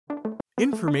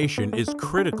Information is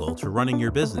critical to running your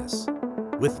business.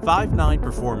 With Five9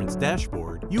 Performance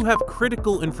Dashboard, you have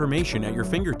critical information at your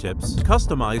fingertips,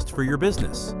 customized for your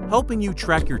business, helping you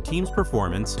track your team's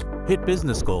performance, hit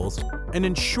business goals, and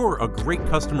ensure a great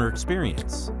customer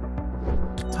experience.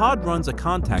 Todd runs a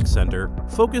contact center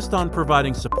focused on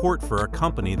providing support for a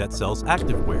company that sells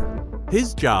activewear.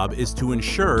 His job is to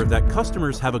ensure that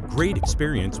customers have a great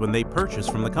experience when they purchase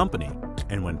from the company,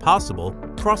 and when possible,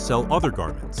 cross-sell other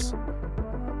garments.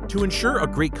 To ensure a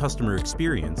great customer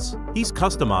experience, he's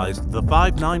customized the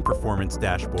Five9 Performance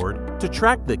Dashboard to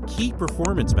track the key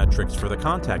performance metrics for the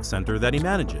contact center that he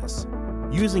manages.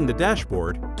 Using the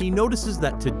dashboard, he notices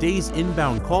that today's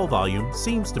inbound call volume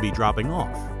seems to be dropping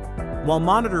off. While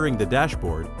monitoring the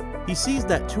dashboard, he sees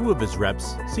that 2 of his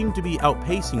reps seem to be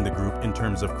outpacing the group in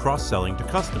terms of cross-selling to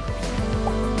customers.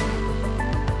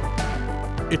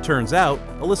 It turns out,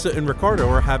 Alyssa and Ricardo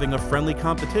are having a friendly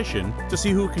competition to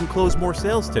see who can close more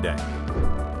sales today.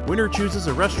 Winner chooses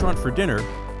a restaurant for dinner,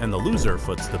 and the loser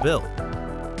foots the bill.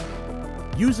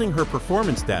 Using her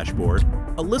performance dashboard,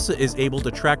 Alyssa is able to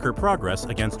track her progress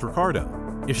against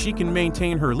Ricardo. If she can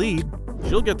maintain her lead,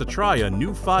 she'll get to try a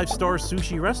new 5-star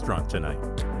sushi restaurant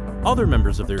tonight. Other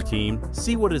members of their team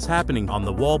see what is happening on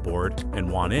the wallboard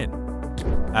and want in.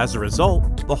 As a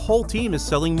result, the whole team is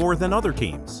selling more than other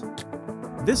teams.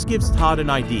 This gives Todd an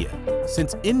idea.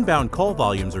 Since inbound call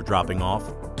volumes are dropping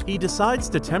off, he decides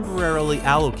to temporarily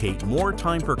allocate more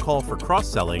time per call for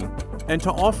cross-selling and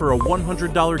to offer a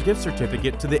 $100 gift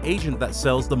certificate to the agent that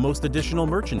sells the most additional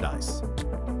merchandise.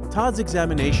 Todd's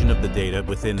examination of the data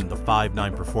within the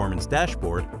Five9 Performance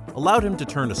Dashboard allowed him to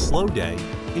turn a slow day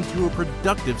into a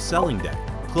productive selling day,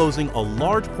 closing a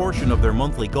large portion of their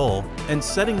monthly goal and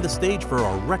setting the stage for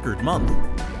a record month.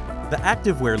 The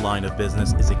activewear line of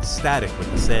business is ecstatic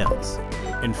with the sales.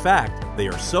 In fact, they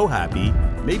are so happy,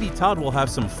 maybe Todd will have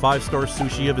some 5-star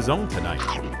sushi of his own tonight.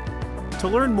 To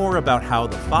learn more about how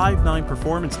the Five9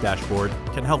 Performance Dashboard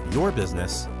can help your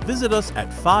business, visit us at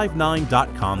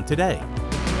five9.com today.